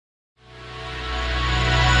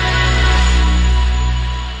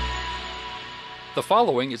The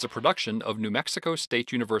following is a production of New Mexico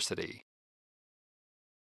State University.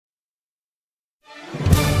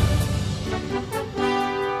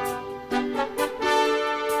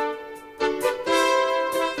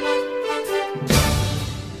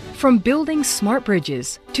 From building smart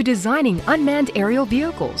bridges to designing unmanned aerial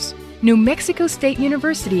vehicles, New Mexico State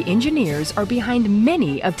University engineers are behind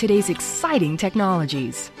many of today's exciting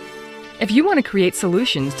technologies. If you want to create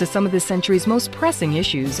solutions to some of this century's most pressing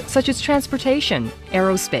issues, such as transportation,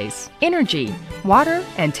 aerospace, energy, water,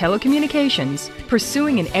 and telecommunications,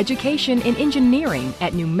 pursuing an education in engineering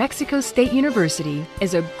at New Mexico State University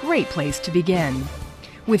is a great place to begin.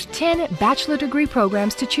 With 10 bachelor degree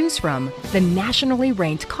programs to choose from, the nationally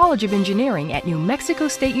ranked College of Engineering at New Mexico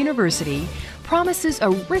State University promises a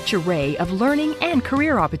rich array of learning and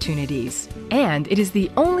career opportunities. And it is the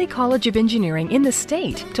only College of Engineering in the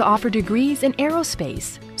state to offer degrees in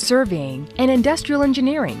aerospace, surveying and industrial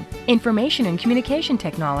engineering, information and communication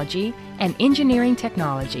technology, and engineering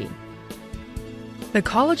technology. The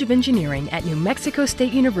College of Engineering at New Mexico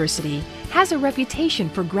State University has a reputation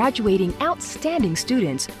for graduating outstanding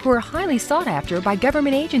students who are highly sought after by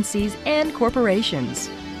government agencies and corporations.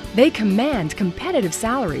 They command competitive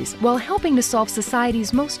salaries while helping to solve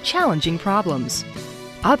society's most challenging problems.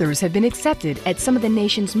 Others have been accepted at some of the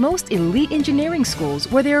nation's most elite engineering schools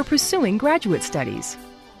where they are pursuing graduate studies.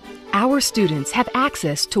 Our students have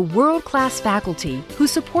access to world-class faculty who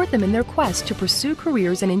support them in their quest to pursue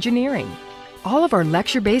careers in engineering. All of our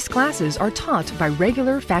lecture-based classes are taught by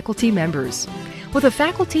regular faculty members. With a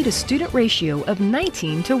faculty-to-student ratio of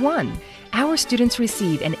 19:1, our students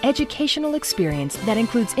receive an educational experience that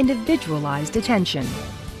includes individualized attention.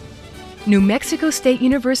 New Mexico State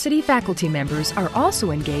University faculty members are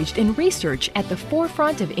also engaged in research at the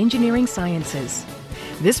forefront of engineering sciences.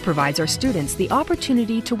 This provides our students the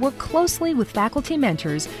opportunity to work closely with faculty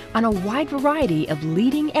mentors on a wide variety of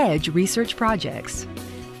leading-edge research projects.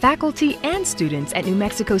 Faculty and students at New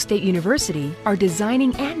Mexico State University are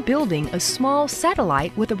designing and building a small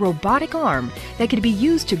satellite with a robotic arm that could be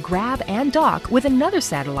used to grab and dock with another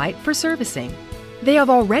satellite for servicing. They have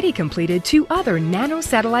already completed 2 other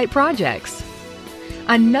nano-satellite projects.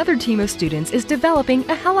 Another team of students is developing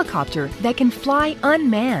a helicopter that can fly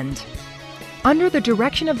unmanned. Under the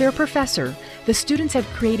direction of their professor, the students have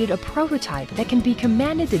created a prototype that can be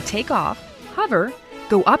commanded to take off, hover,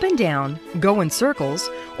 go up and down, go in circles,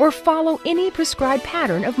 or follow any prescribed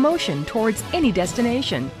pattern of motion towards any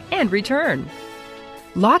destination and return.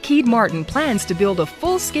 Lockheed Martin plans to build a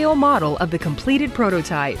full-scale model of the completed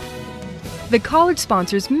prototype. The college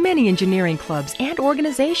sponsors many engineering clubs and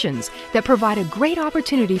organizations that provide a great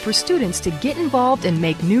opportunity for students to get involved and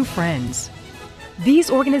make new friends.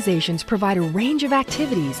 These organizations provide a range of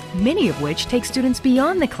activities, many of which take students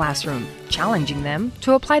beyond the classroom, challenging them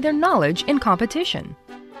to apply their knowledge in competition.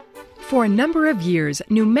 For a number of years,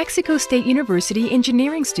 New Mexico State University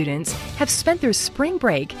engineering students have spent their spring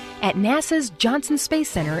break at NASA's Johnson Space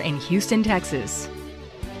Center in Houston, Texas.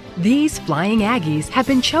 These flying Aggies have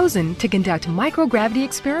been chosen to conduct microgravity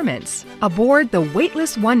experiments aboard the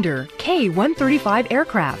weightless Wonder K-135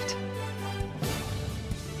 aircraft.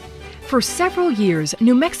 For several years,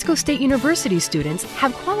 New Mexico State University students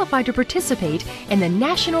have qualified to participate in the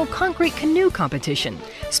National Concrete Canoe Competition,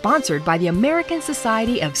 sponsored by the American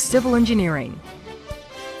Society of Civil Engineering.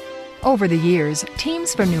 Over the years,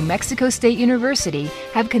 teams from New Mexico State University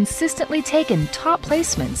have consistently taken top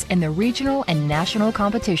placements in the regional and national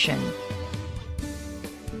competition.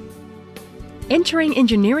 Entering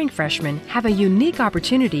engineering freshmen have a unique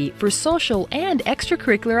opportunity for social and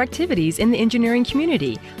extracurricular activities in the engineering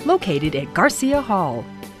community located at Gorcio Hall.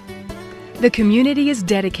 The community is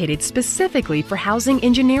dedicated specifically for housing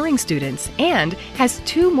engineering students and has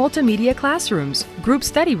 2 multimedia classrooms, group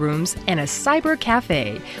study rooms, and a cyber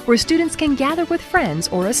cafe where students can gather with friends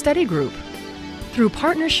or a study group. Through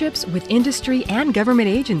partnerships with industry and government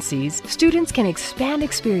agencies, students can expand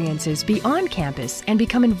experiences beyond campus and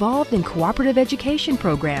become involved in cooperative education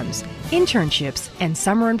programs, internships, and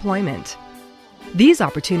summer employment. These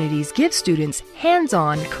opportunities give students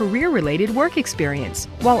hands-on, career-related work experience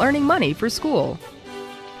while earning money for school.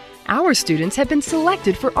 Our students have been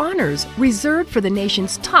selected for honors reserved for the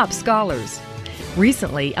nation's top scholars.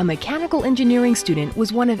 Recently, a mechanical engineering student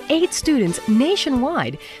was one of 8 students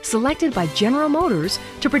nationwide selected by General Motors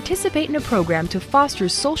to participate in a program to foster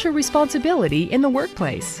social responsibility in the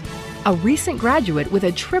workplace. A recent graduate with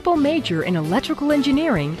a triple major in electrical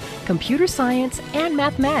engineering, computer science, and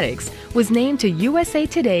mathematics was named to USA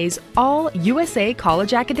Today's All-USA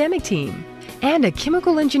College Academic Team. And a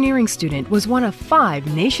chemical engineering student was one of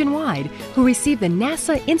 5 nationwide who received the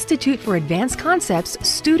NASA Institute for Advanced Concepts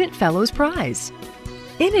Student Fellows Prize.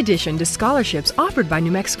 In addition to scholarships offered by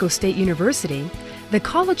New Mexico State University, the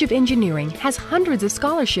College of Engineering has hundreds of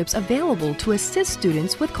scholarships available to assist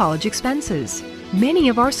students with college expenses. Many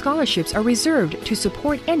of our scholarships are reserved to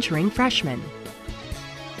support entering freshmen.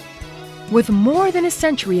 With more than a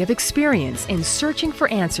century of experience in searching for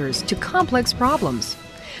answers to complex problems,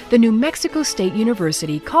 the New Mexico State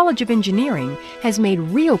University College of Engineering has made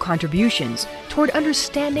real contributions toward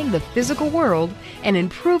understanding the physical world and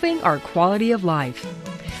improving our quality of life.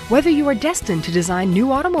 Whether you are destined to design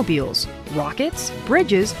new automobiles, rockets,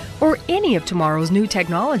 bridges, or any of tomorrow's new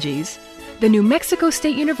technologies, the New Mexico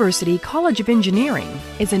State University College of Engineering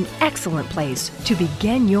is an excellent place to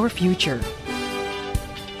begin your future.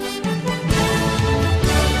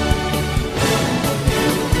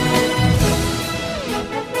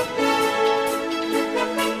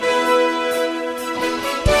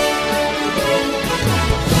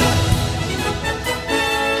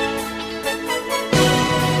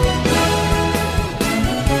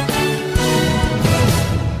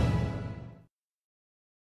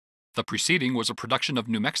 The preceding was a production of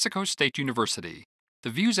New Mexico State University. The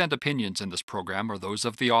views and opinions in this program are those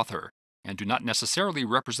of the author and do not necessarily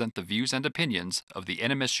represent the views and opinions of the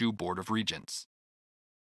NMSU Board of Regents.